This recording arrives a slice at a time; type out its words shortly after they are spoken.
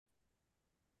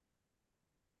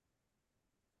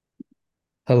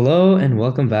Hello and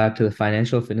welcome back to the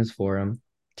Financial Fitness Forum.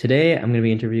 Today, I'm going to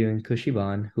be interviewing Khushi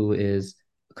Bhan, who is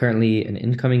currently an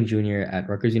incoming junior at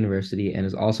Rutgers University and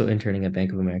is also interning at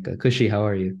Bank of America. Khushi, how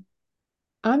are you?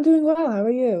 I'm doing well. How are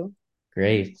you?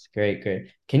 Great, great, great.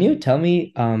 Can you tell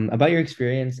me about your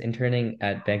experience interning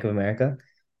at Bank of America?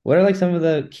 What are like some of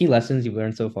the key lessons you've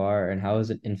learned so far, and how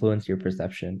has it influenced your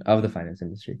perception of the finance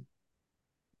industry?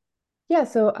 Yeah,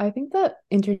 so I think that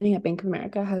interning at Bank of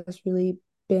America has really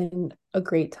been a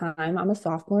great time. I'm a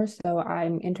sophomore, so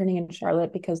I'm interning in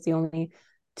Charlotte because the only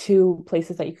two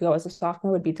places that you could go as a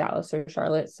sophomore would be Dallas or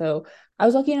Charlotte. So I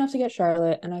was lucky enough to get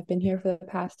Charlotte, and I've been here for the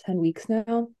past 10 weeks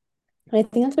now. And I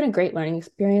think that's been a great learning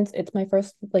experience. It's my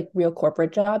first like real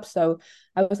corporate job, so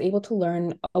I was able to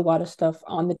learn a lot of stuff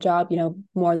on the job,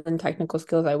 more than technical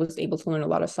skills. I was able to learn a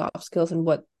lot of soft skills and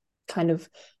what kind of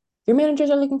your managers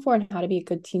are looking for and how to be a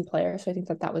good team player. So I think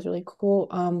that that was really cool.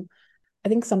 I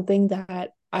think something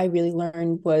that I really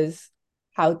learned was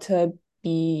how to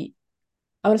be,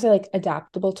 I want to say like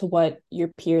adaptable to what your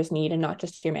peers need and not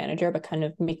just your manager, but kind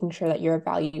of making sure that you're a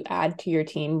value add to your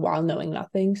team while knowing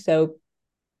nothing. So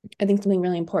I think something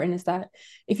really important is that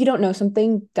if you don't know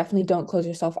something, definitely don't close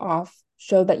yourself off.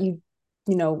 Show that you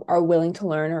are willing to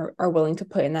learn or are willing to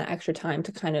put in that extra time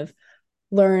to kind of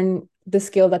learn the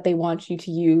skill that they want you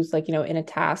to use, like, in a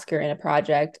task or in a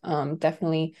project.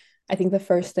 Definitely, I think the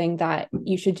first thing that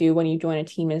you should do when you join a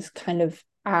team is kind of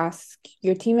ask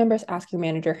your team members, ask your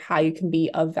manager how you can be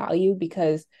of value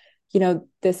because,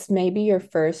 this may be your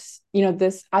first,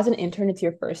 this as an intern, it's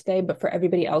your first day, but for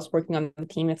everybody else working on the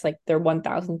team, it's like their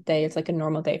 1000th day. It's like a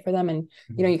normal day for them. And,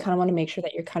 you kind of want to make sure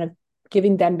that you're kind of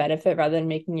giving them benefit rather than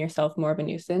making yourself more of a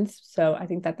nuisance. So I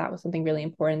think that that was something really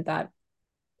important that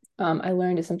I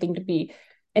learned is something to be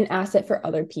an asset for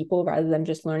other people rather than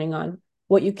just learning on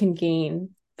what you can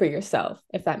gain for yourself,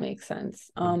 if that makes sense.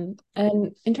 And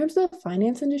in terms of the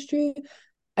finance industry,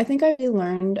 I think I really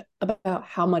learned about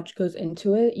how much goes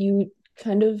into it.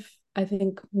 I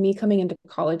think me coming into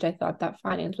college, I thought that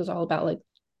finance was all about like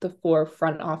the four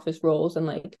front office roles and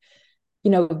like,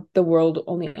 the world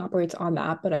only operates on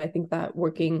that. But I think that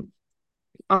working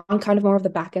on kind of more of the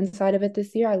back end side of it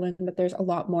this year, I learned that there's a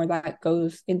lot more that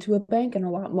goes into a bank and a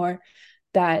lot more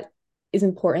that is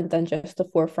important than just the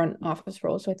forefront office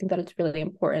role. So I think that it's really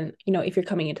important, if you're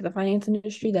coming into the finance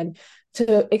industry, then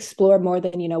to explore more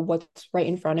than, what's right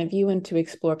in front of you and to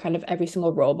explore kind of every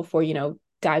single role before,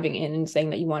 diving in and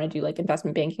saying that you want to do like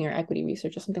investment banking or equity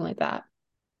research or something like that.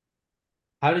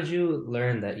 How did you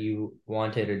learn that you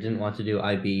wanted or didn't want to do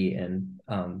IB and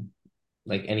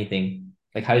like anything?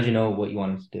 Like, how did you know what you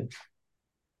wanted to do?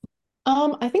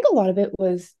 I think a lot of it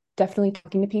was definitely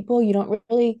talking to people. You don't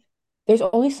really, there's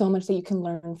only so much that you can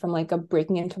learn from like a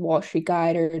breaking into Wall Street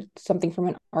guide or something from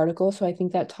an article. So I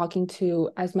think that talking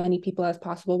to as many people as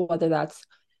possible, whether that's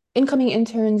incoming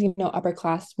interns,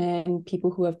 upperclassmen,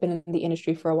 people who have been in the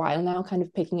industry for a while now, kind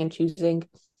of picking and choosing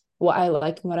what I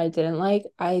like and what I didn't like.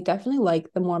 I definitely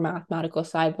like the more mathematical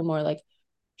side, the more like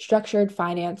structured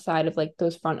finance side of like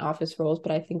those front office roles.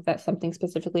 But I think that something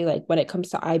specifically like when it comes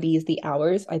to IBs, the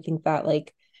hours, I think that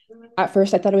like at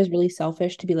first I thought it was really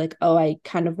selfish to be like, oh, I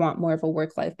kind of want more of a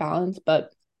work-life balance. But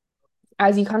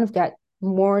as you kind of get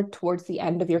more towards the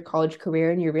end of your college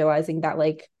career and you're realizing that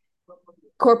like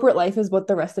corporate life is what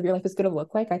the rest of your life is going to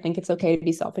look like, I think it's okay to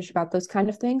be selfish about those kind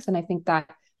of things. And I think that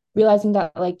realizing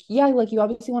that like, yeah, like you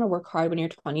obviously want to work hard when you're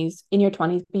 20s, in your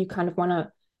 20s, but you kind of want to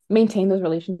maintain those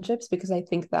relationships because I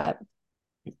think that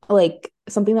like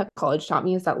something that college taught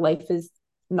me is that life is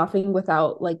nothing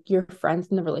without like your friends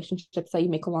and the relationships that you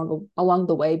make along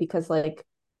the way because like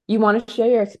you want to share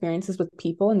your experiences with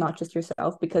people and not just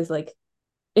yourself because like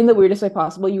in the weirdest way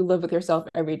possible you live with yourself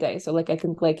every day, so like I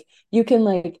think like you can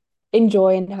like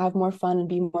enjoy and have more fun and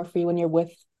be more free when you're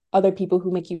with other people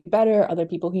who make you better, other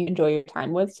people who you enjoy your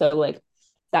time with. So like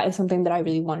that is something that I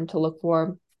really wanted to look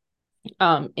for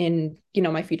in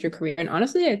my future career. And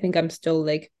honestly, I think I'm still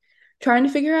like trying to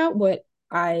figure out what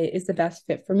I is the best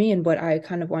fit for me and what I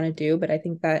kind of want to do. But I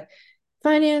think that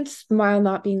finance, while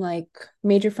not being like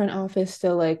major front office,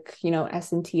 still like,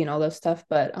 S&T and all those stuff,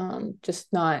 but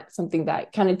just not something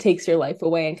that kind of takes your life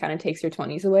away and kind of takes your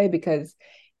 20s away because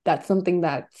that's something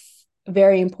that's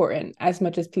very important as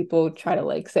much as people try to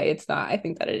like say it's not. I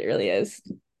think that it really is.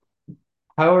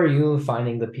 How are you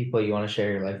finding the people you want to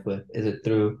share your life with? Is it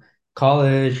through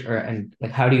college or and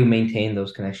like how do you maintain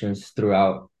those connections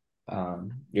throughout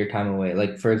your time away?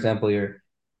 Like for example, you're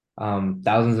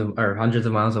thousands of or hundreds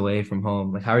of miles away from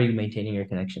home. Like how are you maintaining your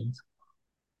connections?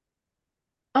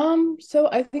 So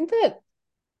I think that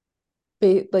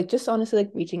like just honestly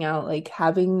like reaching out, like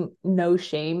having no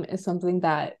shame is something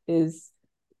that is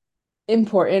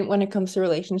important when it comes to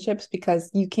relationships because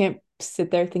you can't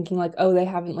sit there thinking like, oh, they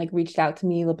haven't like reached out to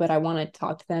me, but I want to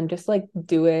talk to them. Just like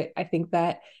do it. I think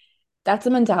that that's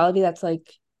a mentality that's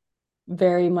like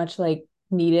very much like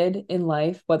needed in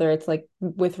life, whether it's like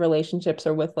with relationships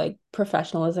or with like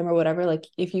professionalism or whatever. Like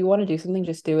if you want to do something,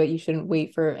 just do it. You shouldn't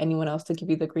wait for anyone else to give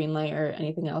you the green light or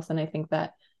anything else. And I think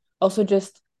that also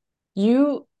just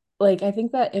you like I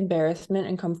think that embarrassment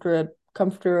and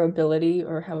comfortability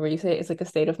or however you say it is like a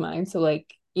state of mind. So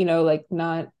like, like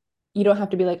not you don't have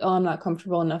to be like, oh, I'm not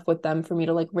comfortable enough with them for me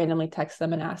to like randomly text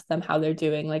them and ask them how they're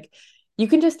doing. Like you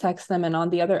can just text them and on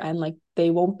the other end, like they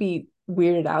won't be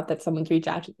weirded out that someone's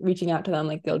reaching out to them.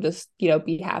 Like they'll just,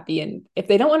 be happy. And if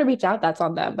they don't want to reach out, that's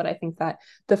on them. But I think that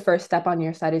the first step on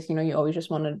your side is, you always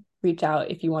just want to reach out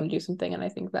if you want to do something. And I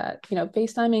think that,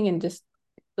 FaceTiming and just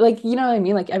like, you know what I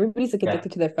mean? Like everybody's like Yeah.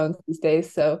 addicted to their phones these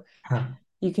days. So Huh.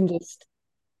 you can just,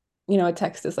 a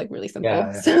text is like really Yeah, simple.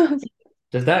 yeah. So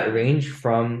Does that range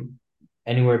from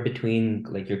anywhere between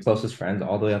like your closest friends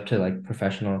all the way up to like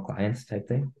professional clients type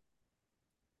thing?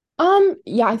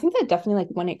 yeah, I think that definitely like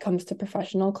when it comes to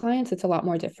professional clients, it's a lot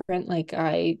more different. Like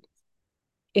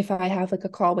if I have like a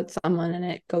call with someone and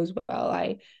it goes well,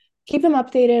 I keep them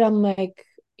updated. I'm like,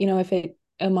 if it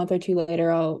a month or two later,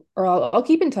 I'll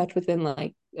keep in touch within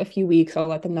like a few weeks. I'll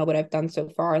let them know what I've done so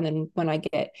far. And then when I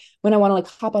want to like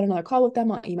hop on another call with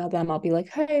them, I'll email them. I'll be like,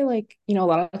 hey, like, a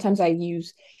lot of times I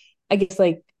guess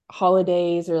like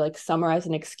holidays or like summer as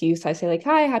an excuse. I say like,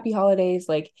 hi, happy holidays.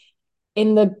 Like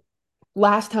in the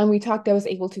last time we talked, I was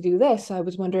able to do this. I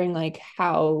was wondering like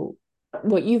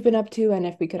what you've been up to and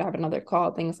if we could have another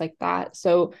call, things like that.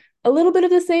 So a little bit of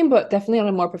the same, but definitely on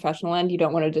a more professional end. You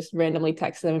don't want to just randomly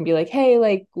text them and be like, hey,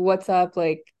 like, what's up?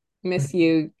 Like, miss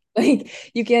you.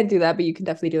 Like, you can't do that, but you can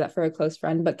definitely do that for a close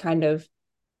friend. But kind of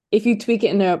if you tweak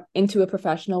it into a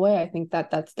professional way, I think that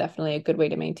that's definitely a good way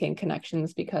to maintain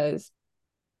connections because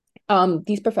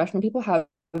these professional people have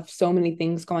so many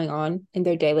things going on in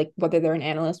their day, like whether they're an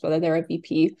analyst, whether they're a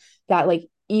VP, that like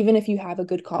even if you have a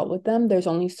good call with them, there's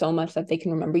only so much that they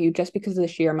can remember you just because of the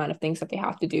sheer amount of things that they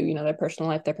have to do, their personal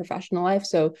life, their professional life.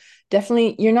 So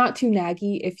definitely you're not too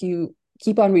naggy if you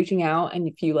keep on reaching out and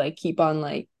if you like keep on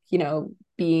like,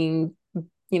 being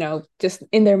just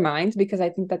in their minds because I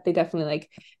think that they definitely like,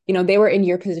 they were in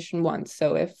your position once.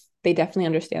 So if they definitely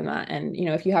understand that. And,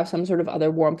 if you have some sort of other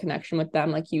warm connection with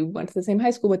them, like you went to the same high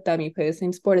school with them, you played the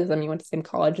same sport as them, you went to the same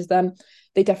college as them,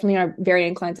 they definitely are very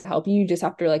inclined to help you. You just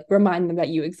have to like remind them that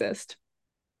you exist.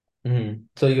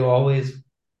 So you always,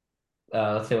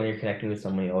 let's say when you're connecting with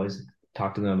someone, you always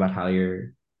talk to them about how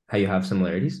you have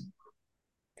similarities.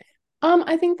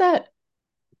 I think that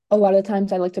a lot of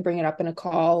times I like to bring it up in a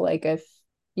call, like if,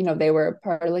 they were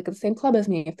part of like the same club as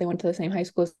me, if they went to the same high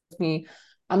school as me,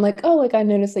 I'm like, oh, like I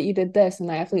noticed that you did this. And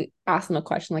I actually asked them a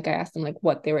question, like I asked them like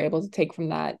what they were able to take from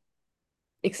that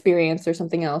experience or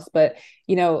something else. But,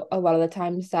 a lot of the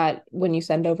times that when you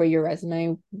send over your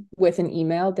resume with an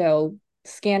email, they'll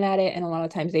scan at it. And a lot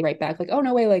of times they write back like, oh,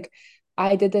 no way. Like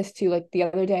I did this too. Like the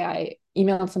other day I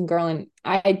emailed some girl and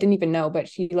I didn't even know, but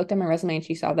she looked at my resume and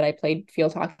she saw that I played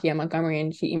field hockey at Montgomery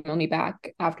and she emailed me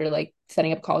back after like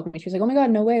setting up a call with me. She was like, oh my God,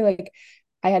 no way. Like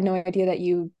I had no idea that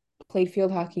you played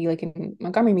field hockey like in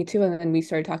Montgomery, me too. And then we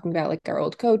started talking about like our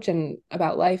old coach and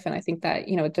about life. And I think that,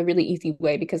 it's a really easy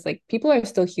way because like people are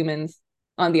still humans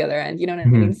on the other end. You know what I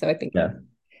mean? Mhm. So I think Yeah,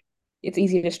 it's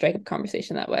easy to strike up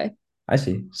conversation that way. I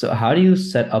see. So how do you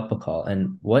set up a call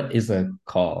and what is a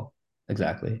call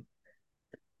exactly?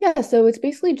 Yeah. So it's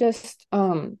basically just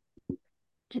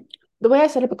the way I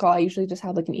set up a call, I usually just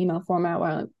have like an email format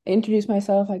where I introduce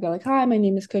myself. I go like, "Hi, my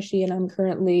name is Khushi, and I'm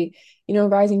currently,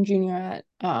 rising junior at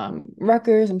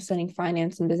Rutgers. I'm studying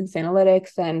finance and business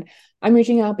analytics, and I'm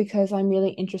reaching out because I'm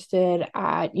really interested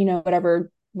at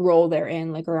whatever role they're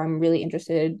in, like, or I'm really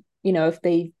interested, if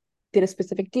they did a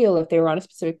specific deal, if they were on a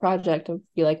specific project, I'd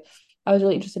be like, I was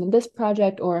really interested in this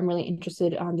project, or I'm really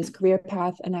interested on this career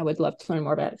path, and I would love to learn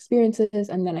more about experiences,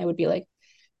 and then I would be like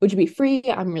would you be free?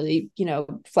 I'm really,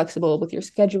 flexible with your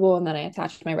schedule. And then I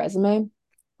attached my resume.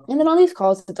 And then on these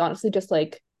calls, it's honestly just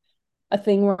like a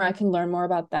thing where I can learn more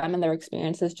about them and their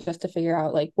experiences just to figure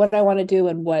out like what I want to do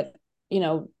and what, you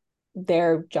know,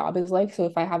 their job is like. So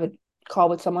if I have a call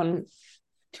with someone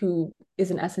who is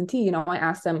an S&T, I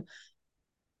ask them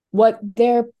what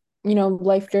their,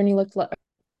 life journey looked like,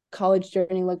 college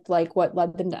journey looked like, what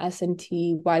led them to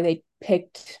S&T, why they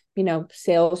picked,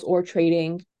 sales or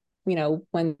trading,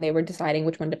 when they were deciding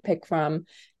which one to pick from,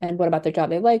 and what about their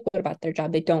job they like, what about their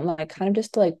job they don't like, kind of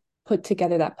just to like put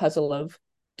together that puzzle of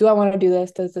do I want to do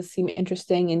this? Does this seem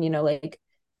interesting? And like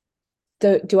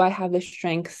do I have the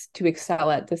strengths to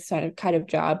excel at this kind of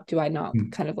job? Do I not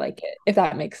Mm. kind of like it? If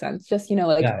that makes sense. Just,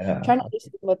 like Yeah, yeah. trying to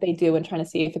understand what they do and trying to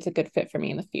see if it's a good fit for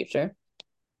me in the future.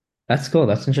 That's cool.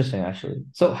 That's interesting, actually.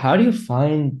 So, how do you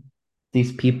find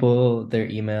these people, their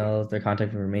emails, their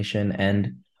contact information,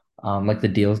 and like the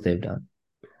deals they've done?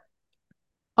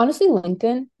 Honestly,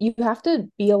 LinkedIn, you have to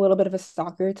be a little bit of a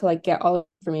stalker to like get all the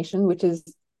information, which is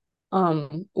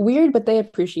weird, but they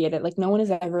appreciate it. Like no one is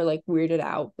ever like weirded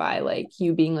out by like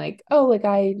you being like, oh, like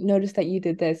I noticed that you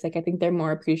did this. Like I think they're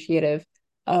more appreciative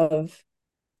of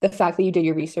the fact that you did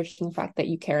your research and the fact that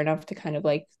you care enough to kind of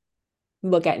like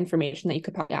look at information that you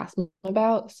could probably ask them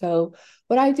about. So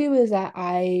what I do is that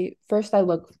I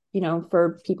look,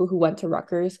 for people who went to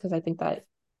Rutgers because I think that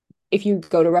if you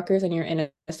go to Rutgers and you're in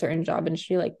a certain job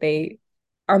industry, like they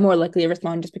are more likely to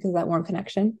respond just because of that warm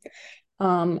connection.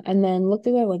 And then look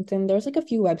through their LinkedIn. There's like a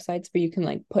few websites where you can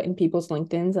like put in people's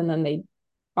LinkedIn's and then they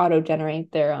auto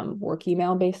generate their work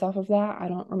email based off of that. I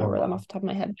don't Oh, remember them wow. off the top of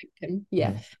my head.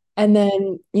 Yeah. Mhm. And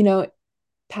then,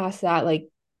 past that, like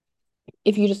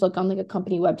if you just look on like a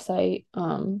company website,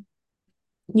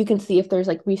 you can see if there's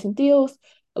like recent deals.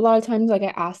 A lot of times, like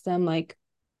I ask them like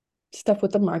stuff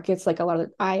with the markets. Like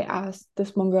I asked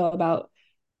this one girl about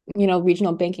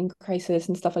regional banking crisis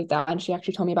and stuff like that. And she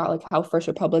actually told me about like how First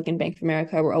Republic and Bank of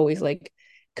America were always like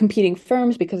competing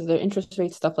firms because of their interest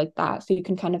rates, stuff like that. So you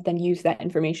can kind of then use that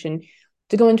information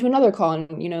to go into another call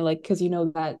and, like, because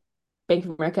that Bank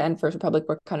of America and First Republic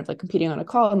were kind of like competing on a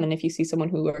call. And then if you see someone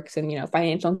who works in,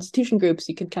 financial institution groups,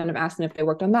 you can kind of ask them if they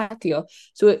worked on that deal.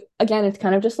 So again, it's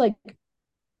kind of just like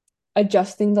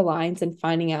adjusting the lines and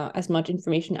finding out as much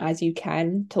information as you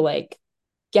can to like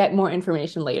get more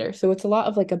information later. So it's a lot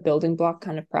of like a building block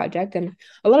kind of project. And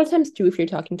a lot of times too, if you're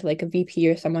talking to like a VP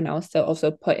or someone else, they'll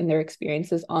also put in their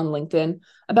experiences on LinkedIn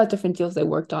about different deals they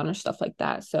worked on or stuff like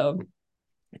that. So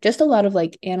just a lot of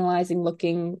like analyzing,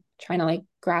 looking, trying to like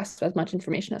grasp as much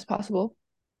information as possible.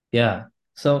 Yeah.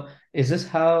 So, is this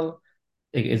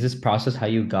process how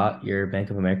you got your Bank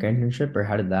of America internship, or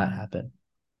how did that happen?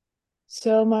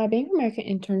 So my Bank of America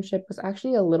internship was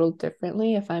actually a little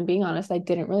differently. If I'm being honest, I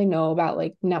didn't really know about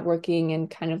like networking and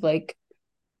kind of like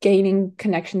gaining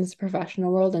connections in the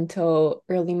professional world until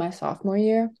early my sophomore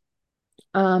year.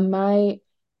 My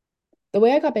the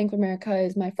way I got Bank of America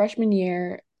is my freshman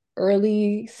year,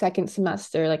 early second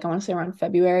semester, like I want to say around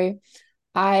February,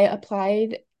 I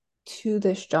applied to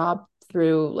this job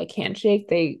through like Handshake.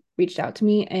 They reached out to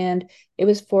me and it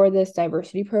was for this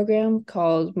diversity program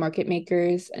called Market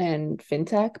Makers and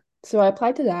FinTech. So I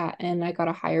applied to that and I got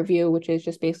a hire view, which is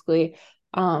just basically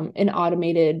an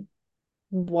automated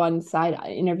one side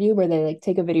interview where they like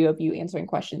take a video of you answering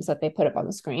questions that they put up on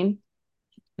the screen.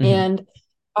 Hmm. And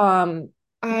um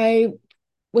I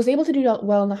was able to do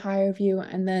well in the higher view,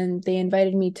 and then they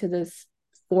invited me to this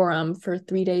forum for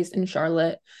 3 days in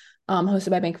Charlotte, hosted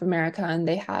by Bank of America, and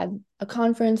they had a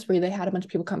conference where they had a bunch of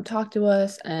people come talk to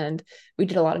us, and we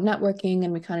did a lot of networking,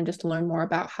 and we kind of just learned more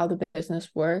about how the business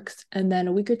works. And then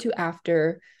a week or two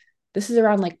after, this is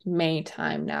around like May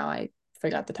time now. I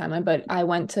forgot the timeline, but I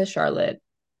went to Charlotte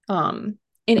in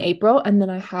April, and then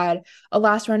I had a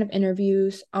last round of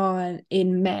interviews on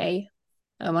in May.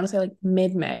 I want to say like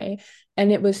mid-May,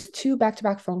 and it was two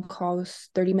back-to-back phone calls,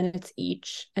 30 minutes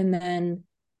each. And then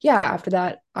yeah, after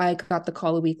that, I got the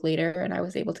call a week later and I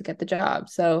was able to get the job.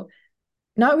 So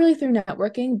not really through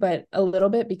networking, but a little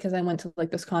bit because I went to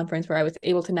like this conference where I was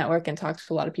able to network and talk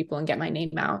to a lot of people and get my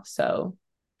name out. So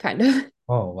kind of.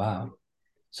 Oh, wow.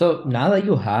 So now that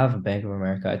you have Bank of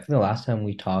America, I think the last time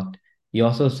we talked, you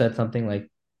also said something like,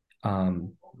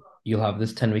 um, you'll have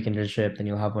this 10-week internship, then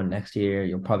you'll have one next year,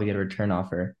 you'll probably get a return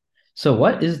offer. So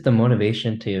what is the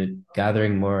motivation to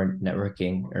gathering more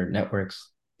networking or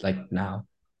networks like now?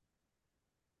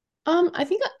 I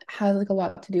think that has like a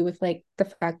lot to do with like the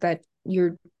fact that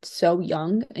you're so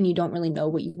young and you don't really know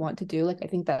what you want to do. Like I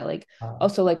think that like Uh,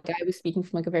 also like I was speaking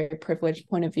from like a very privileged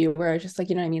point of view where I was just like,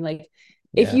 you know what I mean? Like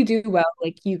if yeah. you do well,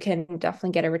 like you can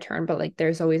definitely get a return, but like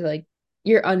there's always like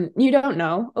you don't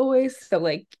know always. So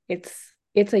like it's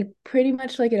like pretty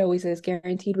much like it always is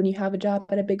guaranteed when you have a job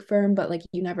at a big firm, but like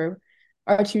you never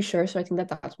are too sure. So I think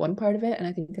that that's one part of it. And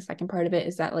I think the second part of it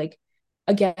is that like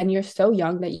again, you're so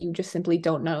young that you just simply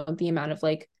don't know the amount of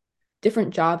like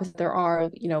different jobs there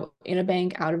are, in a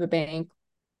bank, out of a bank,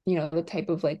 the type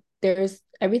of like there's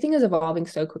everything is evolving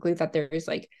so quickly that there's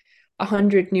like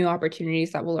 100 new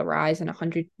opportunities that will arise and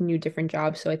 100 new different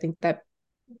jobs. So I think that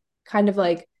kind of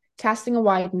like casting a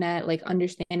wide net, like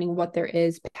understanding what there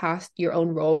is past your own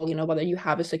role, whether you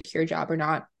have a secure job or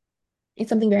not, it's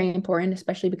something very important,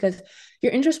 especially because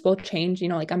your interests will change.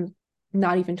 Like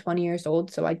not even 20 years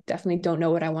old, so I definitely don't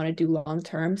know what I want to do long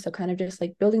term. So kind of just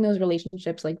like building those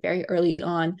relationships like very early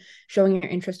on, showing your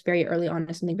interest very early on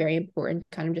is something very important,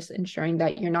 kind of just ensuring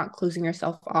that you're not closing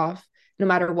yourself off no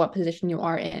matter what position you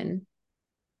are in.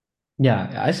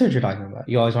 Yeah, I see what you're talking about.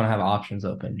 You always want to have options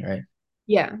open, right?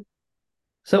 Yeah.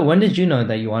 So when did you know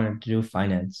that you wanted to do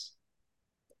finance?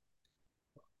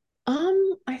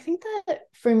 I think that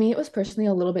for me it was personally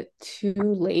a little bit too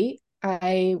late.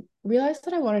 I realized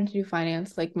that I wanted to do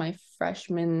finance like my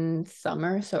freshman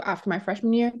summer. So after my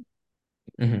freshman year,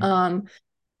 Hmm. um,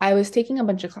 I was taking a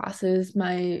bunch of classes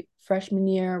my freshman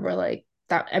year where like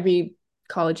that every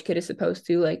college kid is supposed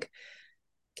to like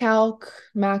calc,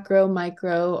 macro,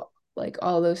 micro, like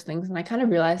all those things. And I kind of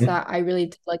realized that I really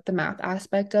did like the math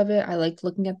aspect of it. I liked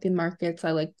looking at the markets.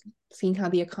 I liked seeing how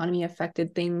the economy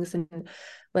affected things and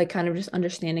like kind of just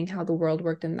understanding how the world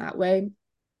worked in that way.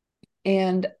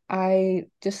 And I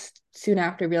just soon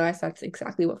after realized that's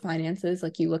exactly what finance is.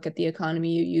 Like you look at the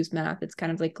economy, you use math. It's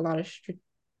kind of like a lot of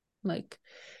like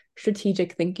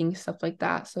strategic thinking, stuff like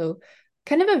that. So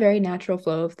kind of a very natural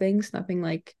flow of things, nothing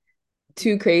like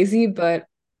too crazy, but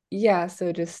yeah,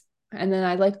 so just and then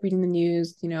I like reading the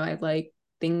news, I like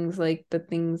things like the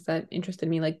things that interested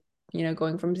me, like,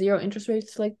 going from zero interest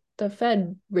rates to like the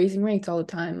Fed raising rates all the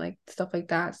time, like stuff like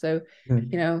that. So,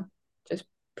 you know, just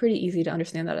pretty easy to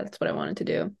understand that that's what I wanted to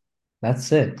do. That's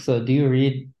sick. So do you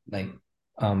read like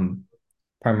um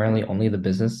primarily only the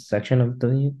business section of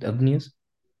the news?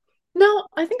 No,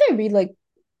 I think I read like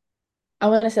I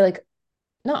want to say like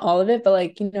not all of it, but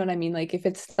like you know what I mean? Like if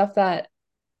it's stuff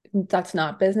that's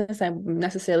not business, I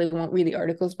necessarily won't read the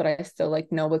articles, but I still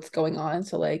like know what's going on.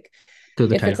 So like Through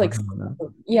the if it's title like and all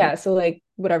that. yeah, so like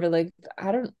whatever, like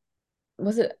I don't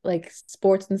was it like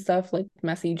sports and stuff, like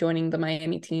Messi joining the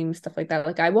Miami team, stuff like that.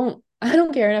 Like I don't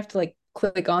care enough to like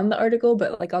click on the article,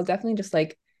 but like I'll definitely just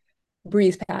like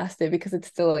breeze past it because it's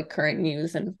still like current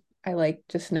news and I like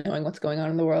just knowing what's going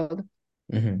on in the world.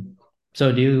 Hmm.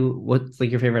 So what's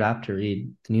like your favorite app to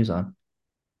read the news on?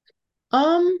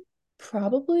 Um,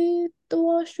 Probably the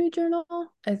Wall Street Journal.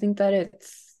 I think that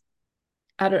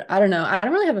I don't know. I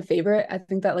don't really have a favorite. I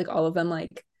think that like all of them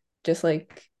like just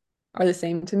like are the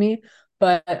same to me.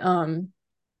 But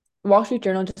Wall Street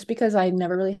Journal just because I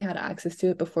never really had access to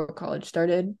it before college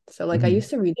started. So like I Hmm. used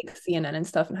to read like CNN and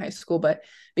stuff in high school, but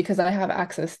because I have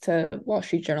access to Wall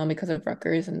Street Journal because of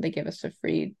Rutgers and they give us a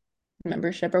free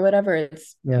membership or whatever,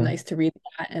 it's Yeah. nice to read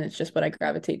that and it's just what I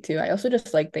gravitate to. I also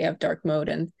just like they have dark mode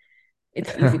and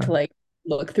it's easy to like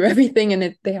look through everything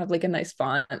and they have like a nice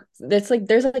font. It's like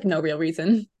there's like no real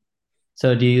reason.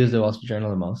 So do you use the Wall Street Journal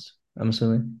the most? I'm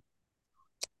assuming.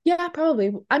 Yeah,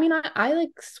 probably. I mean, I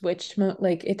like switch mode.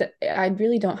 Like it, I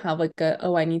really don't have like a,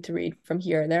 oh, I need to read from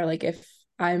here or there. Like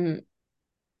I'm,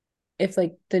 if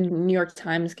like the New York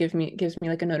Times gives me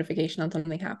like a notification on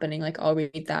something happening, like I'll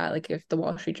read that. Like if the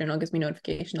Wall Street Journal gives me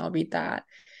notification, I'll read that.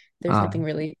 There's Ah, nothing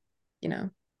really, you know.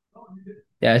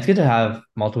 yeah, it's good to have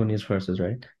multiple news sources,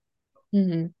 right?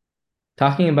 hmm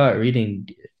Talking about reading,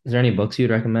 is there any books you'd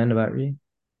recommend about reading?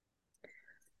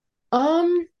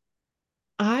 Um,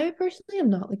 I personally am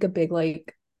not like a big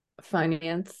like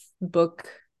finance book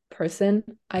person.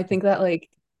 I think that like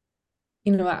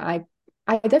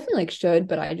I definitely like should,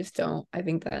 but I just don't. I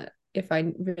think that if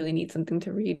I really need something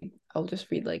to read, I'll just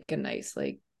read like a nice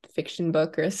like fiction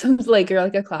book or something like or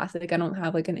like a classic. I don't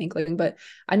have like an inkling, but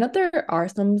I know there are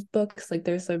some books like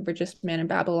there's The Richest Man in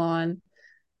Babylon.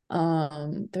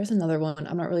 There's another one.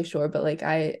 I'm not really sure, but like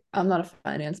I'm not a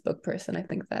finance book person. I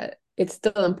think that it's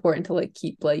still important to like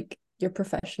keep like your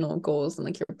professional goals and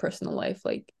like your personal life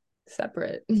like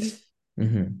separate.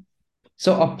 Hmm.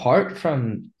 So apart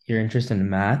from your interest in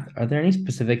math, are there any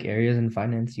specific areas in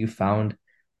finance you found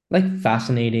like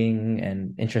fascinating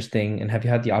and interesting? And have you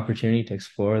had the opportunity to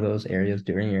explore those areas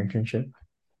during your internship?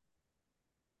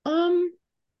 Um,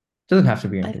 Doesn't have to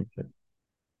be your I internship.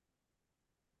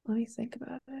 Let me think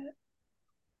about it.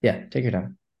 Yeah, take your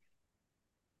time.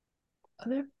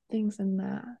 Other things in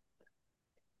that.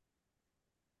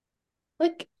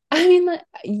 Like, I mean, like,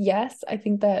 yes, I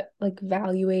think that like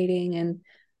valuating and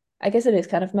I guess it is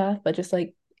kind of math, but just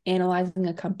like analyzing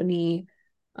a company,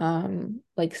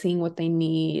 like seeing what they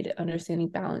need, understanding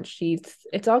balance sheets.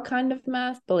 It's all kind of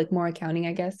math, but like more accounting,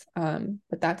 I guess.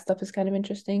 But that stuff is kind of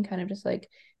interesting, kind of just like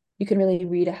you can really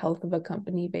read a health of a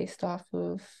company based off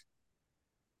of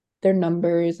their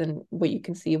numbers and what you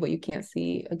can see, what you can't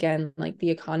see. Again, like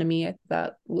the economy, I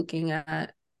thought looking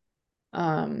at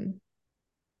um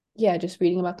yeah, just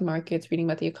reading about the markets, reading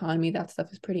about the economy, that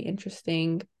stuff is pretty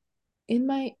interesting. In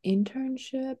my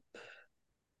internship,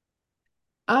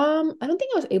 I don't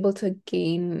think I was able to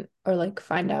gain or like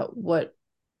find out what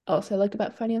else I liked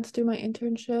about finance through my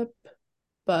internship,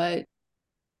 but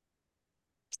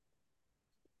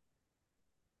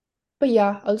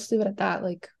yeah, I'll just leave it at that.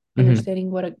 Like Hmm.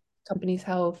 understanding what a company's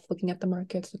health, looking at the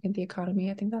markets, looking at the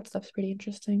economy. I think that stuff's pretty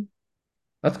interesting.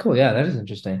 That's cool. Yeah, that is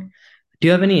interesting. Do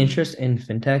you have any interest in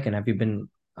fintech, and have you been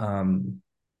um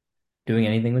doing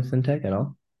anything with fintech at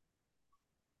all?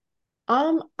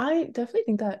 I definitely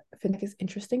think that fintech is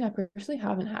interesting. I personally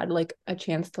haven't had like a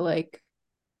chance to like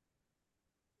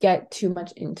get too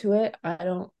much into it. I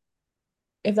don't,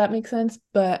 if that makes sense,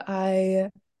 but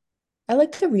I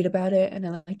like to read about it and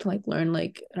I like to like learn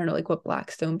like I don't know like what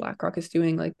Blackstone, BlackRock is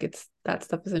doing. Like it's that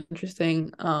stuff is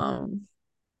interesting.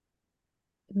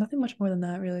 Nothing much more than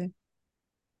that really.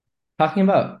 Talking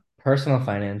about personal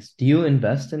finance, do you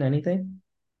invest in anything?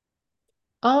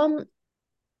 Um,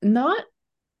 not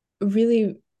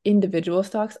really individual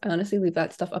stocks. I honestly leave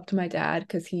that stuff up to my dad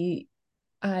because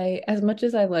as much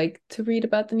as I like to read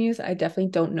about the news, I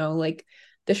definitely don't know like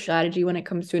the strategy when it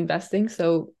comes to investing.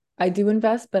 So I do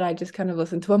invest, but I just kind of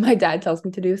listen to what my dad tells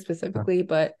me to do Huh. specifically.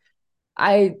 But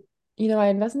I, I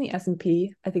invest in the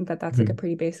S&P. I think that that's like a Mhm.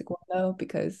 pretty basic one though,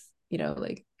 because,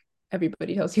 like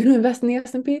everybody tells you to invest in the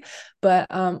S&P. But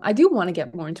I do want to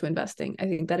get more into investing. I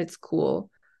think that it's cool.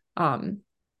 Um,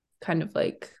 kind of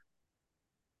like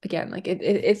again, like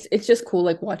it's just cool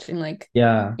like watching like,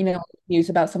 Yeah. news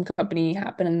about some company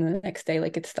happen and the next day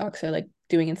like its stocks are like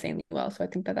doing insanely well. So I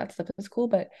think that that stuff is cool,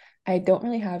 but I don't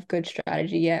really have good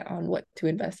strategy yet on what to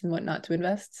invest and what not to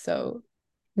invest. So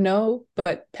no,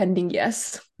 but pending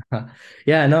yes.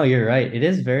 Yeah, no, you're right. It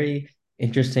is very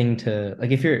interesting to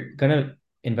like if you're gonna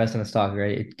invest in a stock,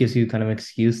 right? It gives you kind of an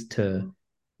excuse to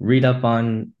read up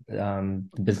on the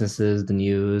businesses, the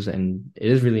news, and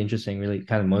it is really interesting, really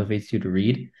kind of motivates you to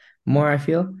read more, I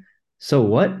feel. So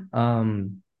what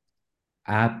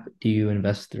app do you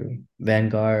invest through?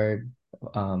 Vanguard,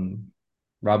 um,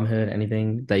 Robinhood,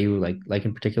 anything that you like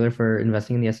in particular for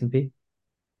investing in the S&P?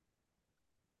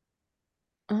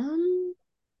 Um,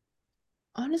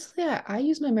 Honestly, I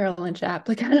use my Merrill Lynch app.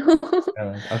 Like I don't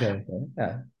Okay, okay,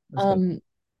 yeah, that's good. um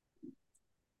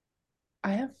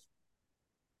I have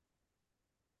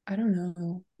I don't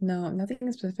know. No,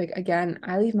 nothing specific. Again,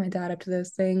 I leave my dad up to those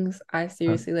things. I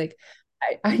seriously like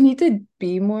I need to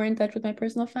be more in touch with my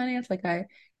personal finance. Like I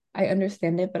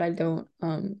understand it, but I don't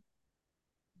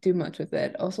do much with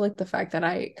it. Also like the fact that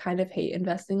I kind of hate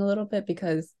investing a little bit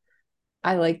because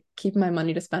I like keep my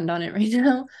money to spend on it right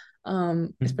now.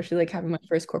 Especially like having my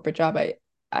first corporate job,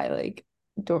 I like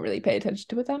don't really pay attention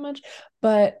to it that much.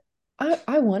 But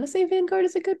I want to say Vanguard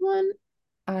is a good one.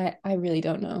 I really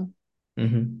don't know.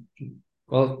 Hmm.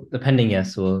 Well, the pending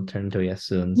yes will turn into a yes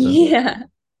soon. So, Yeah.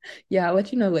 Yeah, I'll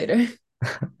let you know later.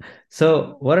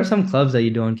 so what are some clubs that you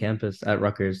do on campus at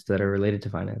Rutgers that are related to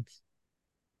finance?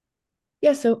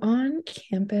 Yeah, so on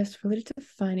campus related to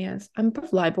finance, I'm part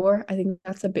of LIBOR. I think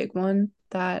that's a big one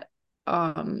that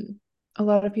um a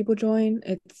lot of people join.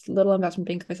 It's Little Investment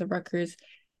Bankers of Rutgers,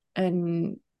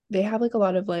 and they have like a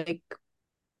lot of like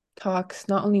talks,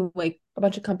 not only like a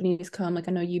bunch of companies come, like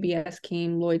I know UBS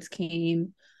came, Lloyd's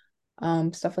came,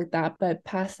 stuff like that. But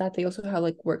past that, they also have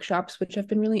like workshops, which have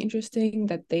been really interesting.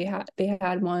 That they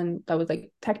had one that was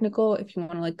like technical, if you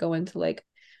want to like go into like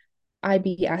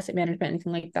IB asset management,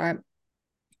 anything like that.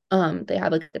 They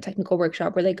have like a technical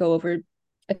workshop where they go over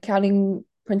accounting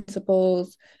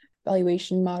principles,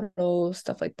 valuation models,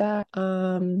 stuff like that.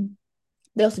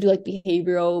 They also do like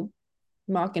behavioral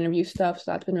mock interview stuff,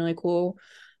 so that's been really cool.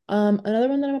 Another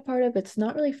one that I'm a part of, it's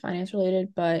not really finance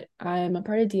related, but I'm a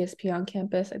part of DSP on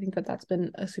campus. I think that that's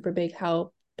been a super big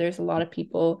help. There's a lot of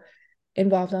people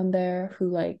involved on there who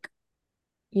like,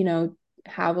 you know,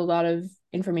 have a lot of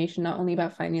information not only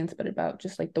about finance but about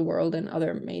just like the world and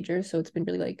other majors. So it's been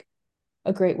really like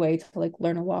a great way to like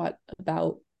learn a lot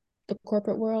about the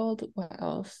corporate world. What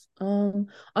else?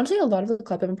 Honestly, a lot of the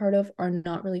club I'm part of are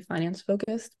not really finance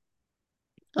focused.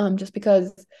 Just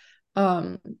because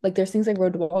like there's things like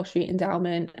Road to Wall Street,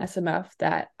 Endowment, SMF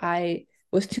that I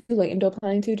was too late into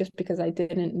applying to just because I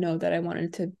didn't know that I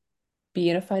wanted to be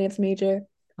in a finance major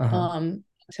Uh-huh.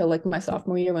 until like my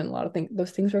sophomore year when a lot of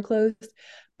those things were closed.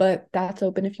 But that's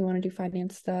open if you want to do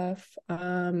finance stuff.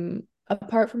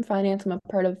 Apart from finance, I'm a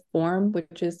part of Form,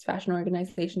 which is fashion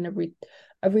organization of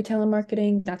retail and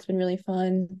marketing. That's been really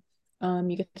fun.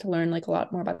 You get to learn like a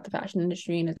lot more about the fashion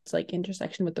industry and its like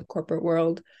intersection with the corporate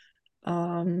world.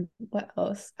 What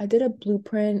else? I did a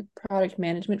blueprint product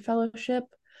management fellowship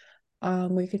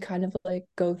where you could kind of like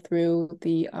go through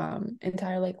the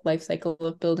entire like life cycle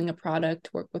of building a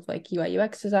product, work with like UI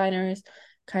UX designers,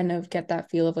 kind of get that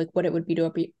feel of like what it would be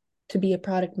to be a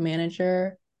product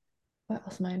manager. What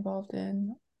else am I involved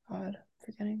in? God.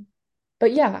 forgetting.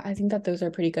 But yeah, I think that those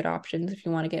are pretty good options if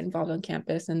you want to get involved on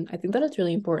campus. And I think that it's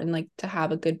really important like to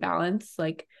have a good balance.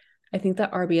 Like I think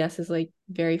that RBS is like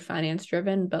very finance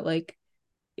driven, but like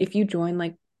if you join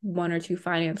like one or two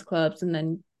finance clubs and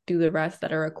then do the rest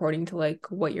that are according to like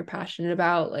what you're passionate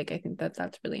about, like I think that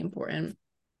that's really important.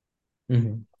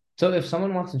 Hmm. So if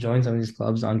someone wants to join some of these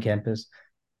clubs on campus,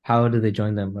 how do they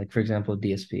join them? Like for example,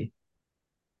 DSP.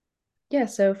 Yeah,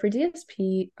 so for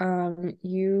DSP,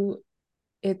 you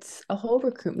it's a whole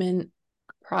recruitment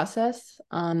process.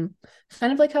 Kind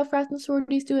of like how frats and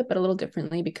sororities do it, but a little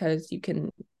differently because you can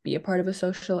be a part of a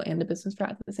social and a business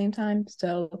frat at the same time.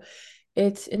 So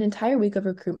it's an entire week of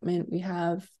recruitment. We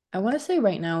have, I want to say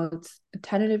right now it's a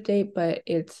tentative date, but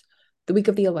it's the week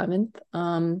of the 11th.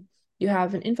 You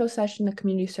have an info session, a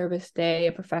community service day,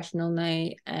 a professional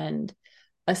night, and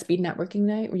a speed networking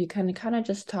night where you kind of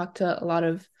just talk to a lot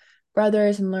of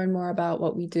brothers and learn more about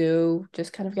what we do,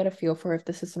 just kind of get a feel for if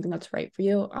this is something that's right for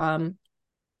you.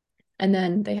 And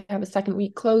then they have a second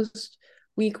week closed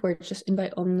week where it's just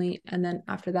invite only. And then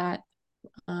after that,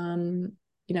 um,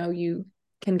 you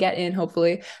can get in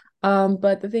hopefully.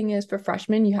 But the thing is, for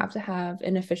freshmen, you have to have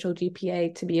an official GPA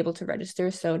to be able to register.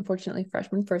 So unfortunately,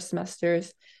 freshmen first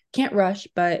semesters can't rush,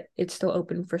 but it's still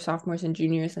open for sophomores and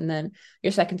juniors. And then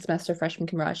your second semester, freshmen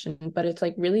can rush. But it's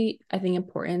like really, I think,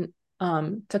 important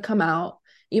to come out,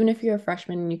 even if you're a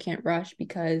freshman and you can't rush,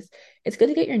 because it's good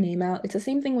to get your name out. It's the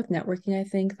same thing with networking. I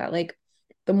think that like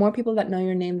the more people that know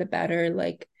your name, the better.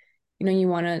 Like you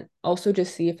want to also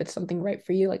just see if it's something right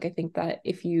for you. Like, I think that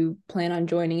if you plan on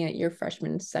joining it your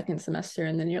freshman second semester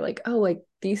and then you're like, oh, like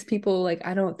these people, like,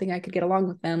 I don't think I could get along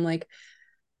with them. Like,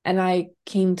 and I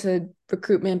came to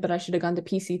recruitment, but I should have gone to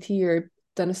PCT or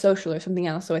done a social or something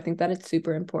else. So I think that it's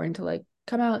super important to like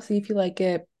come out, see if you like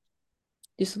it,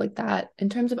 just like that. In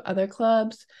terms of other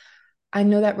clubs, I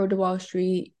know that Road to Wall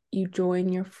Street, you join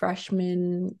your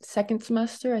freshman second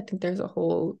semester. I think there's a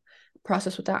whole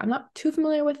process with that. I'm not too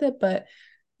familiar with it, but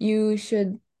you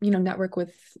should, network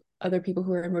with other people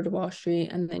who are in Road to Wall Street,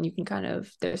 and then you can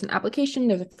there's an application,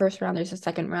 there's a first round, there's a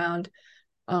second round.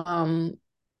 Um,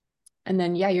 and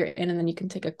then yeah, you're in, and then you can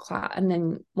take a class. And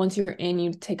then once you're in,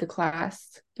 you take a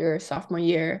class your sophomore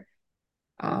year,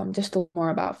 just to learn more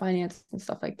about finance and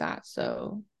stuff like that.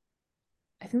 So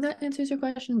I think that answers your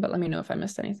question, but let me know if I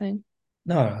missed anything.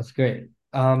 No, that's great.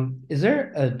 Is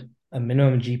there a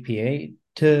minimum GPA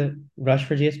to rush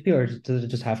for GSP, or does it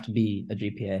just have to be a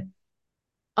GPA?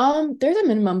 There's a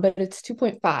minimum, but it's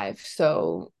 2.5.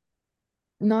 So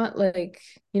not like,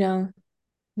 you know,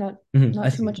 not Mhm, I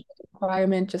not too see. much of a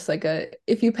requirement, just like a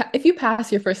if you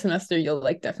pass your first semester, you'll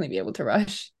like definitely be able to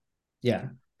rush. Yeah.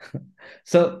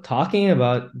 So talking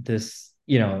about this,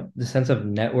 the sense of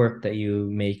network that you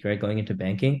make, right, going into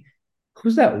banking,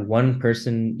 who's that one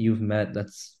person you've met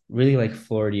that's really like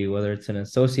floored you, whether it's an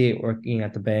associate working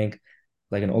at the bank,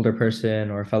 like an older person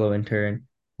or a fellow intern?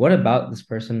 What about this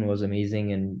person was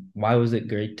amazing and why was it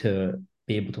great to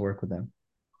be able to work with them?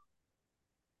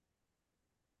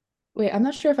 Wait, I'm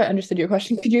not sure if I understood your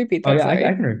question. Could you repeat Oh that? yeah, I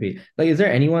Sorry. can repeat. Like, is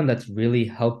there anyone that's really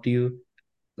helped you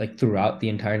like throughout the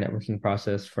entire networking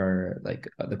process for like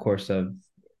the course of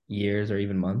years or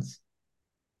even months?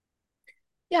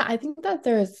 Yeah, I think that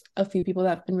there's a few people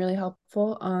that have been really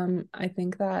helpful. I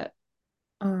think that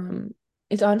um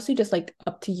it's honestly just like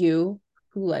up to you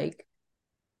who like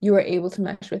you are able to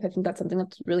mesh with. I think that's something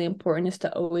that's really important is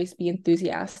to always be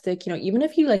enthusiastic. Even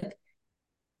if you like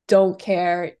don't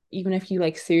care, even if you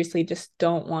like seriously just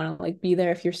don't want to like be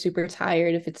there, if you're super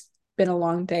tired, if it's been a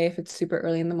long day, if it's super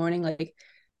early in the morning, like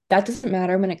that doesn't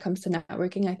matter when it comes to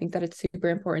networking. I think that it's super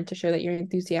important to show that you're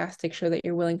enthusiastic, show that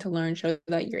you're willing to learn, show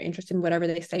that you're interested in whatever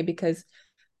they say, because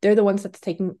they're the ones that's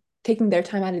taking their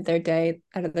time out of their day,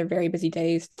 out of their very busy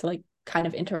days to like kind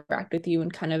of interact with you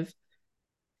and kind of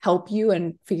help you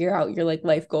and figure out your like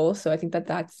life goals. So I think that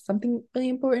that's something really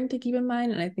important to keep in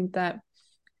mind. And I think that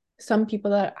some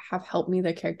people that have helped me,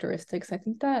 their characteristics, I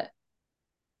think that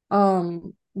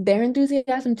their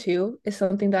enthusiasm too is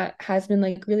something that has been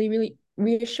like really, really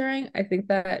reassuring. I think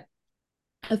that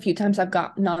a few times I've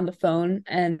gotten on the phone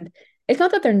and it's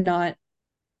not that they're not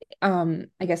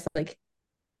I guess like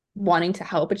wanting to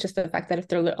help. It's just the fact that if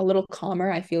they're a little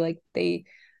calmer, I feel like they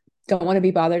don't want to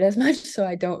be bothered as much. So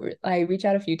I reach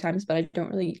out a few times, but I don't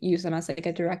really use them as like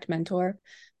a direct mentor.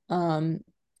 Um,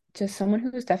 just someone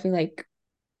who's definitely like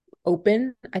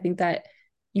open. I think that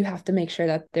you have to make sure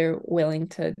that they're willing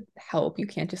to help. You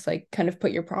can't just like kind of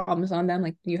put your problems on them.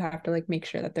 Like you have to like make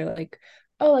sure that they're like,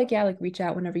 oh, like yeah, like reach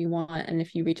out whenever you want. And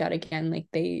if you reach out again, like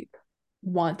they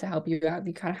want to help you out.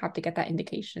 You kind of have to get that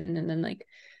indication and then like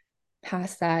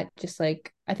past that, just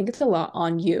like I think it's a lot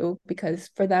on you because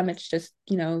for them it's just,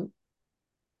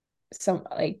 some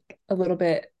like a little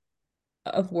bit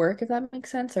of work, if that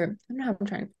makes sense. Or I don't know how I'm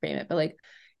trying to frame it, but like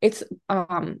it's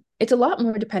a lot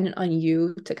more dependent on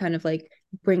you to kind of like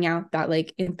bring out that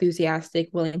like enthusiastic,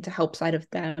 willing to help side of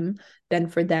them than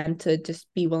for them to just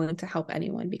be willing to help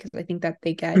anyone because I think that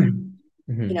they get,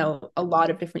 Hmm. a lot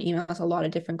of different emails, a lot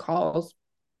of different calls,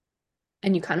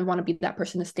 and you kind of want to be that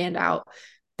person to stand out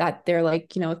that they're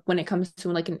like, when it comes to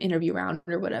like an interview round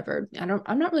or whatever.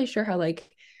 I'm not really sure how like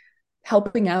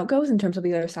helping out goes in terms of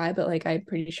the other side, but like I'm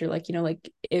pretty sure like,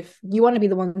 like if you want to be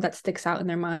the one that sticks out in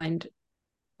their mind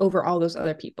over all those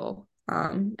other people.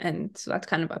 And so that's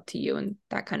kind of up to you. And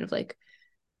that kind of like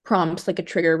prompts like a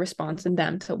trigger response in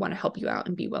them to want to help you out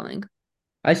and be willing.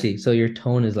 I see. So your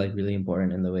tone is like really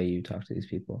important in the way you talk to these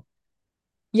people.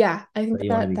 Yeah, I But think you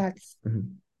want to that be. that's,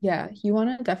 Mhm. yeah, you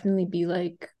want to definitely be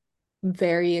like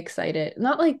very excited.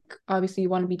 Not like obviously you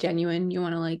want to be genuine. You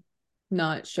want to like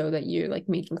not show that you're like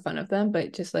making fun of them,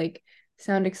 but just like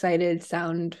sound excited,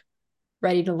 sound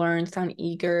ready to learn, sound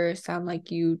eager, sound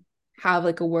like you have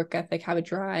like a work ethic, have a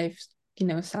drive,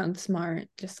 sound smart,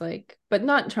 just like, but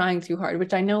not trying too hard,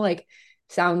 which I know like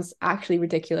sounds actually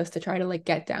ridiculous to try to like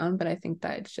get down, but I think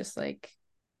that it's just like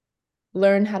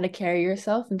learn how to carry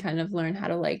yourself and kind of learn how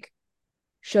to like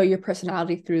show your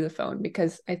personality through the phone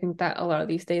because I think that a lot of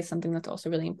these days something that's also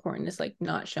really important is like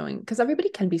not showing because everybody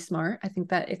can be smart. I think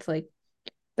that it's like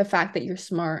the fact that you're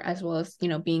smart as well as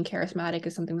being charismatic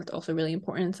is something that's also really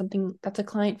important and something that's a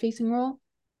client facing role.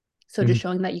 So just Mhm.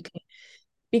 showing that you can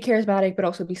be charismatic but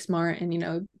also be smart and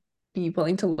be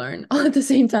willing to learn all at the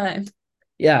same time.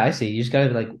 Yeah, I see. You just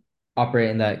gotta like operate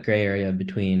in that gray area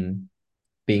between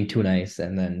being too nice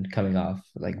and then coming off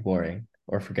like boring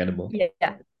or forgettable.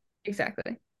 Yeah,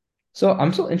 exactly. So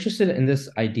I'm so interested in this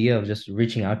idea of just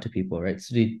reaching out to people, right?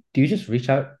 So do you just reach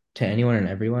out to anyone and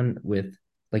everyone with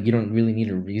like you don't really need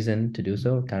a reason to do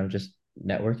so, kind of just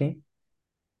networking?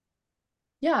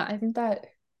 Yeah, I think that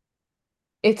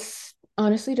it's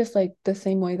honestly just like the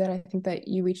same way that I think that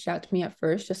you reached out to me at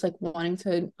first, just like wanting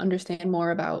to understand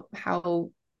more about how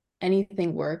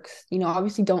anything works.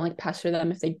 Obviously don't like pester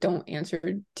them if they don't answer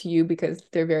to you because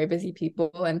they're very busy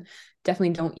people and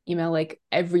definitely don't email like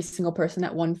every single person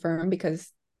at one firm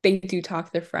because they do talk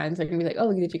to their friends. They're gonna be like,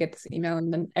 oh, did you get this email?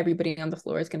 And then everybody on the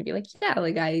floor is gonna be like, yeah,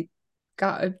 like I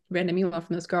got a random email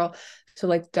from this girl. So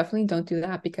like definitely don't do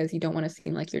that because you don't want to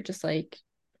seem like you're just like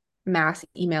mass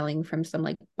emailing from some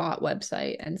like bot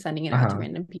website and sending it out to Uh-huh.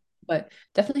 random people, but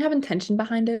definitely have intention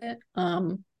behind it.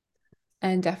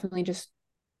 And definitely just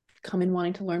come in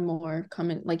wanting to learn more.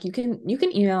 Come in like you can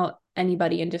email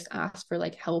anybody and just ask for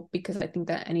like help because I think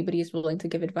that anybody is willing to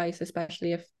give advice,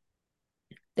 especially if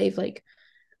they've like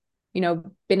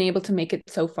been able to make it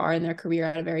so far in their career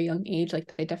at a very young age.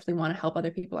 Like they definitely want to help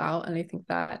other people out, and I think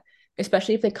that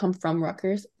especially if they come from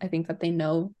Rutgers, I think that they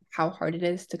know how hard it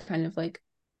is to kind of like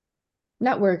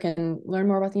network and learn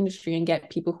more about the industry and get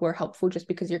people who are helpful just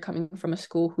because you're coming from a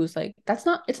school who's like it's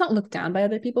not looked down by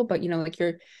other people, but like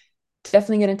you're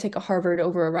definitely going to take a Harvard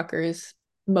over a Rutgers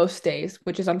most days,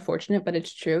 which is unfortunate, but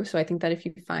it's true. So I think that if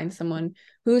you find someone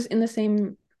who's in the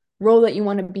same role that you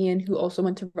want to be in who also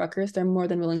went to Rutgers, they're more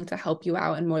than willing to help you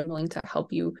out and more than willing to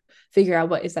help you figure out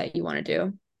what is that you want to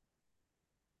do.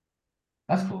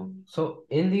 That's cool. So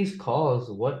in these calls,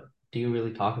 what do you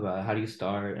really talk about? How do you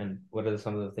start, and what are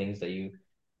some of the things that you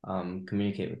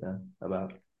communicate with them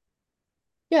about?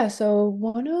 Yeah,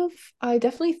 so I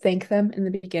definitely thank them in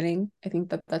the beginning. I think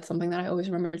that that's something that I always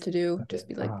remember to do. Okay. Just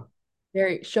be like, Uh-huh.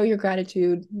 very show your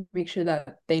gratitude, make sure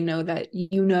that they know that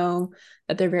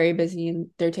they're very busy and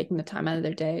they're taking the time out of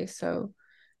their day. So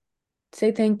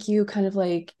say thank you, kind of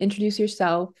like introduce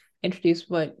yourself, introduce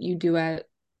what you do at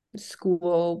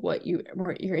school, what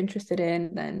you're interested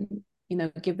in, then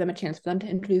give them a chance for them to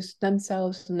introduce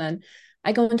themselves. And then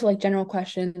I go into like general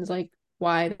questions like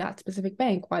why that specific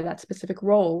bank, why that specific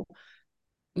role,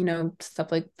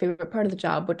 stuff like favorite part of the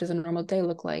job, what does a normal day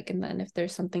look like? And then if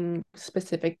there's something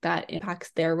specific that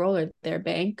impacts their role or their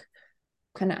bank,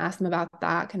 kind of ask them about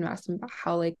that, kind of ask them about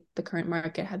how like the current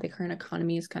market, how the current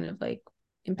economy is kind of like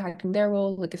impacting their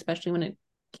role, like especially when it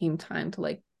came time to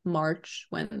like March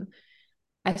when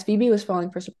SVB was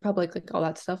falling First Republic, like all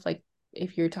that stuff. Like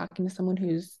if you're talking to someone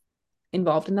who's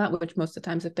involved in that, which most of the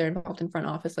times if they're involved in front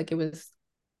office, like it was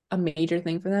a major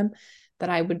thing for them, that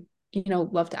I would,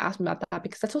 love to ask them about that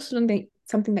because that's also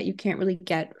something that you can't really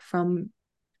get from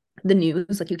the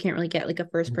news. Like you can't really get like a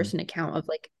first Mhm. person account of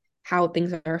like how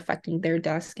things are affecting their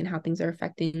desk and how things are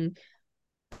affecting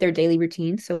their daily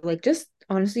routine. So like just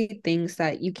honestly things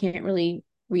that you can't really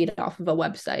read off of a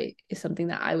website is something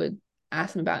that I would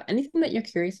ask them about anything that you're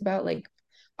curious about. Like,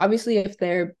 obviously, if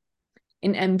they're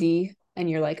an MD and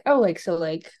you're like, oh, like, so,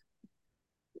 like,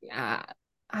 uh,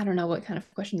 I don't know what kind of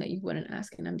question that you wouldn't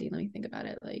ask an MD. Let me think about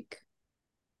it.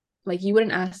 Like you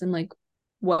wouldn't ask them like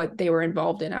what they were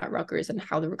involved in at Rutgers and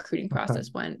how the recruiting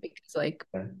process went because like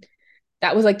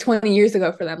that was like 20 years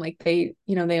ago for them. Like they,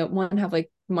 they want to have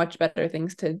like much better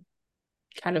things to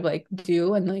kind of like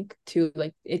do and like to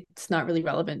like it's not really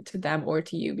relevant to them or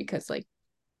to you because like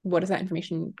what is that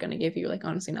information going to give you? Like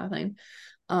honestly nothing.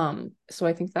 So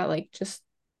I think that like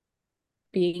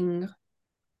being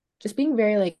being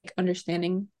very like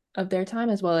understanding of their time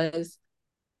as well as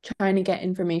trying to get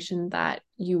information that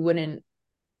you wouldn't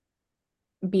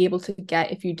be able to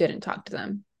get if you didn't talk to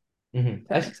them. Hmm. If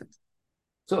that makes sense.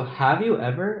 So have you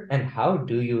ever, and how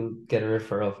do you get a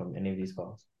referral from any of these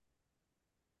calls?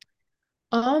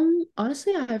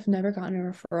 Honestly, I've never gotten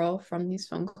a referral from these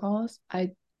phone calls.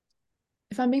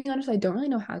 If I'm being honest, I don't really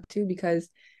know how to because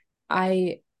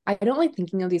I I don't like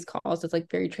thinking of these calls as like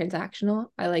very transactional.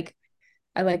 I like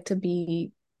to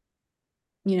be,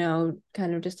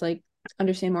 kind of just like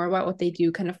understand more about what they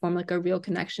do, kind of form like a real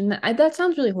connection. That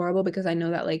sounds really horrible because I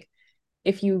know that like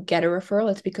if you get a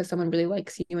referral, it's because someone really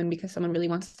likes you and because someone really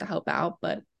wants to help out.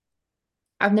 But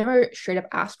I've never straight up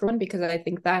asked for one because I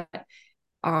think that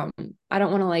um I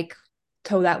don't want to like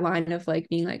toe that line of like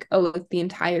being like, oh, the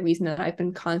entire reason that I've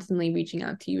been constantly reaching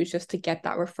out to you is just to get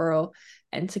that referral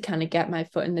and to kind of get my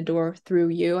foot in the door through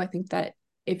you. I think that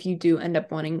if you do end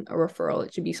up wanting a referral,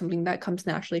 it should be something that comes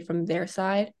naturally from their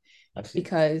side I see.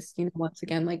 because, once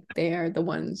again, like they are the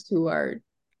ones who are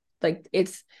like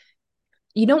it's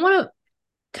you don't want to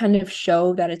kind of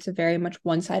show that it's a very much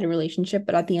one-sided relationship,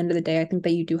 but at the end of the day I think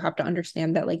that you do have to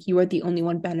understand that like you are the only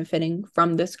one benefiting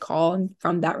from this call and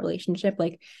from that relationship.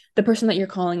 Like the person that you're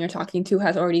calling or talking to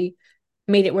has already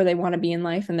made it where they want to be in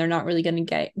life and they're not really going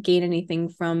to gain anything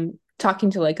from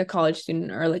talking to like a college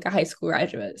student or like a high school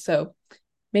graduate. So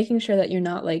making sure that you're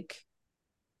not like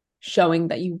showing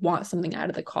that you want something out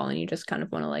of the call and you just kind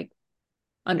of want to like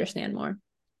understand more.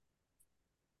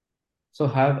 So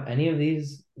have any of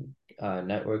these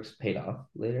networks paid off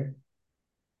later?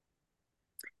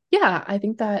 Yeah, I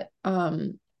think that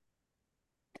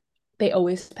they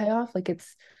always pay off. Like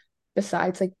it's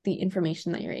besides like the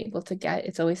information that you're able to get,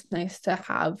 it's always nice to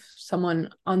have someone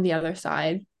on the other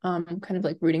side, kind of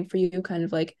like rooting for you, kind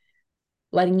of like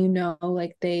letting you know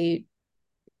like they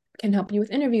can help you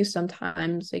with interviews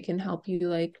sometimes. They can help you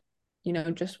like,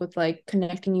 just with like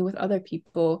connecting you with other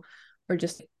people or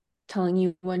just telling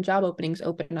you when job openings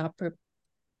open up or,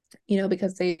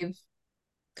 because they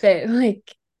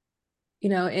like,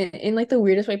 in like the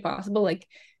weirdest way possible, like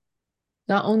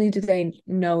not only do they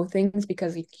know things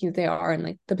because they are in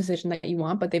like the position that you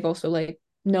want, but they've also like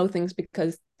know things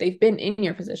because they've been in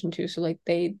your position too. So like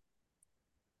they've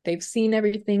seen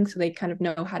everything, so they kind of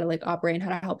know how to like operate and how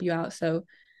to help you out. So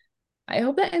I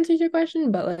hope that answers your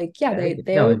question, but like yeah, Yeah,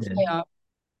 they no, it always pay did. off.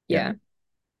 Yeah.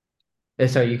 Yeah.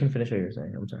 Sorry, you can finish what you were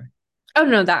saying. I'm sorry. Oh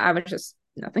no, that I was just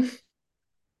nothing.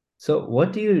 So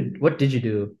what did you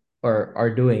do or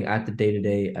are doing at the day to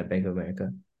day at Bank of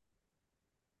America?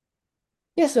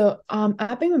 Yeah, so at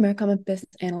Bank of America, I'm a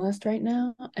business analyst right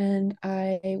now, and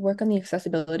I work on the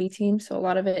accessibility team. So a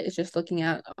lot of it is just looking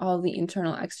at all the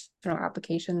internal, external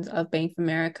applications of Bank of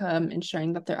America,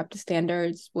 ensuring that they're up to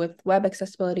standards with web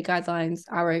accessibility guidelines,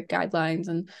 our guidelines,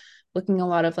 and looking a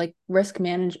lot of like risk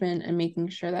management and making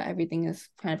sure that everything is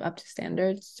kind of up to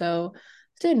standards. So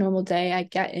it's a normal day. I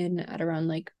get in at around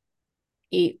like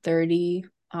 8:30.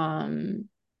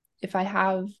 If I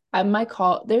have I my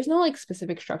call, there's no like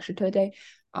specific structure to the day.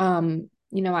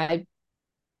 I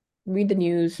read the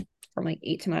news from like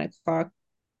 8 to 9 o'clock,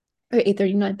 or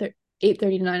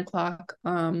 8:30 to 9 o'clock.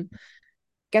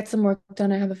 Get some work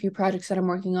done. I have a few projects that I'm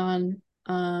working on.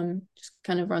 Just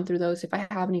kind of run through those. If I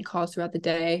have any calls throughout the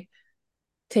day,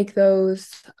 take those.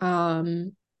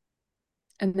 And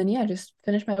then yeah, just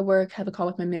finish my work, have a call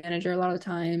with my manager a lot of the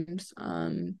times.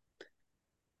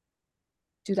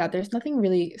 Do that. There's nothing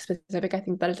really specific. I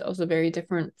think that it's also very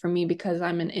different for me because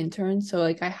I'm an intern. So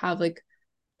like I have like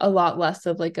a lot less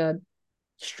of like a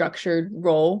structured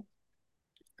role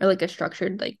or like a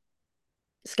structured like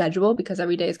schedule because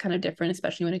every day is kind of different,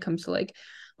 especially when it comes to like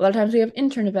a lot of times we have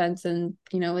intern events and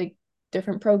like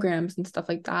different programs and stuff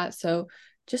like that. So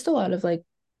just a lot of like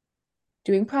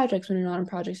doing projects when you're not on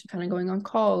projects, you're kind of going on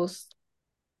calls,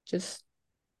 just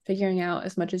figuring out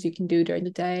as much as you can do during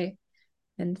the day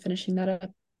and finishing that up.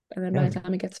 And then by Yeah, the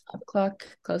time it gets 5 o'clock,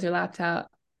 close your laptop,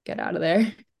 get out of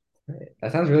there.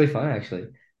 that sounds really fun actually.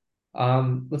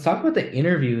 Let's talk about the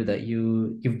interview that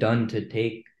you've done to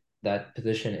take that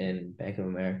position in Bank of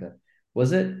America.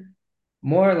 Was it?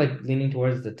 more like leaning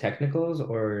towards the technicals,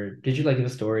 or did you like give a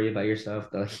story about yourself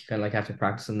that like, you kind of like have to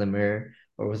practice in the mirror,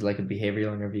 or was it like a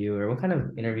behavioral interview, or what kind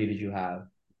of interview did you have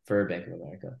for Bank of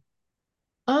America?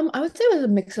 I would say it was a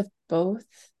mix of both.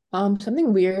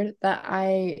 Something weird that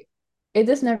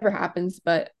this never happens,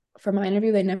 but for my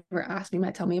interview, they never asked me,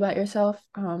 "Might tell me about yourself,"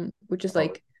 which is Oh,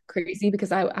 like crazy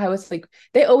because I was like,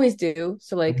 they always do.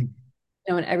 So like, mhm.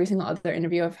 in every single other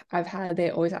interview I've had,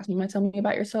 they always ask me, "Might tell me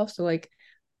about yourself." So like,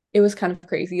 it was kind of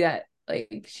crazy that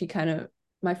like she kind of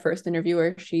my first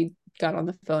interviewer, she got on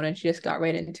the phone and she just got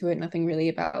right into it. Nothing really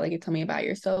about like, tell me about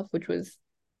yourself, which was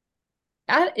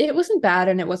it wasn't bad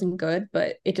and it wasn't good,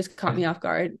 but it just caught me off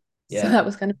guard. So Yeah, that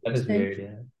was kind of that is interesting.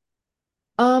 weird.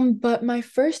 Yeah. But my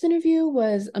first interview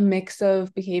was a mix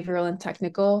of behavioral and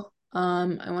technical.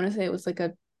 I want to say it was like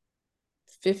a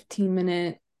 15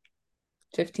 minute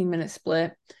 15-minute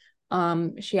split.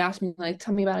 She asked me like,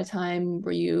 tell me about a time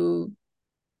where you,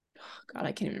 God,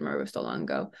 I can't even remember, it was so long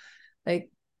ago. Like,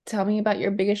 tell me about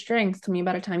your biggest strengths. Tell me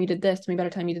about a time you did this. Tell me about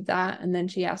a time you did that. And then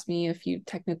she asked me a few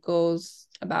technicals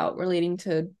about relating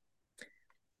to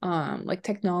like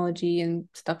technology and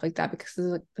stuff like that because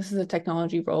this is a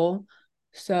technology role.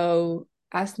 So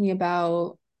asked me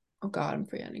about, oh God, I'm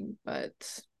forgetting, but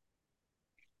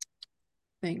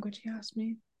I think what she asked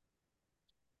me.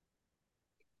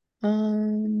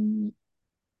 Um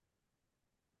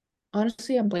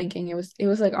Honestly, I'm blanking. It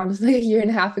was like honestly a year and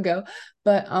a half ago.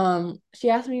 But she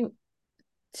asked me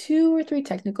two or three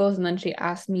technicals and then she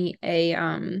asked me a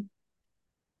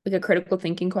like a critical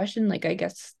thinking question. Like I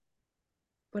guess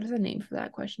what is the name for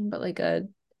that question? But like a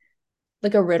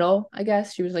riddle, I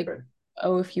guess. She was like, Sure.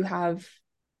 oh, if you have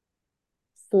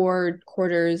four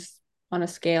quarters on a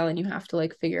scale and you have to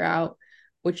like figure out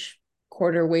which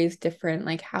quarter weighs different,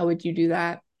 like how would you do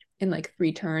that in like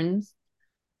three turns?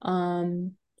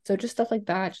 So just stuff like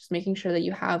that, just making sure that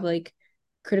you have like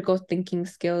critical thinking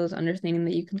skills, understanding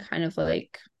that you can kind of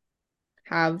like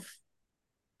have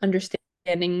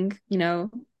understanding,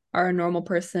 are a normal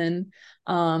person.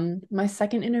 My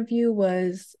second interview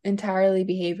was entirely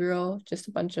behavioral, just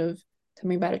a bunch of tell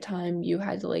me about a time you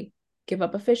had to like give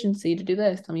up efficiency to do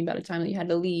this, tell me about a time that you had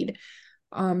to lead.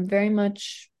 Very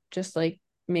much just like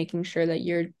making sure that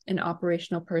you're an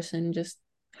operational person, just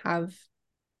have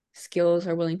skills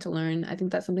are willing to learn. I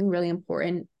think that's something really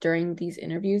important during these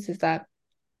interviews is that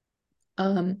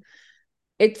um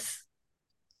it's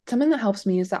something that helps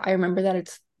me is that I remember that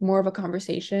it's more of a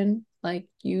conversation. Like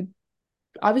you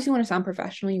obviously want to sound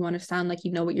professional, you want to sound like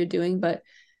you know what you're doing, but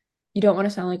you don't want to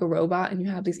sound like a robot and you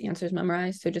have these answers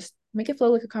memorized. So just make it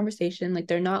flow like a conversation. Like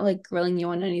they're not like grilling you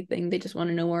on anything. They just want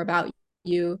to know more about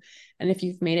you. And if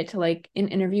you've made it to like an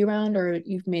interview round or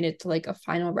you've made it to like a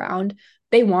final round,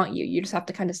 they want you. You just have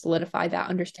to kind of solidify that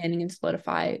understanding and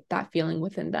solidify that feeling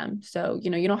within them. So, you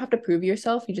don't have to prove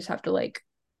yourself. You just have to like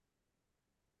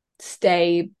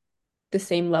stay the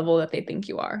same level that they think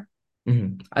you are.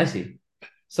 I see.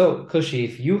 So, Kushi,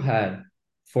 if you had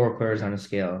four quarters on a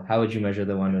scale, how would you measure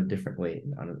the one with different weight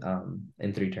on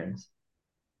in three turns?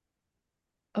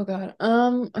 Oh God.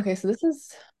 Okay, so this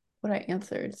is what I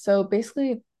answered. So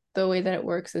basically the way that it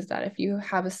works is that if you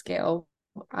have a scale,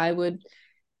 I would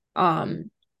um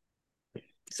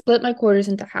split my quarters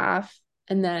into half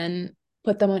and then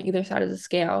put them on either side of the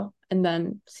scale and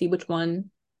then see which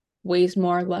one weighs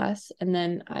more or less. And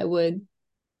then I would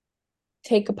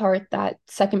take apart that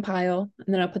second pile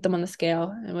and then I'll put them on the scale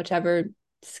and whichever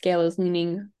scale is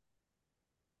leaning,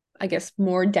 I guess,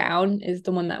 more down is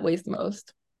the one that weighs the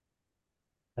most.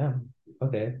 Yeah.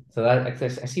 Okay. So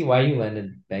I see why you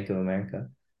landed Bank of America.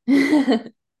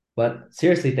 But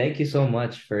seriously, thank you so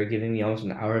much for giving me almost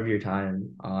an hour of your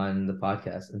time on the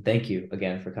podcast. And thank you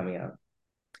again for coming out.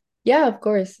 Yeah, of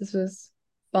course. This was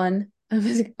fun. I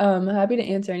was happy to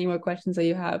answer any more questions that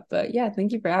you have. But yeah,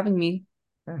 thank you for having me.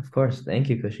 Yeah, of course. Thank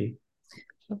you, Kushi.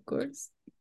 Of course.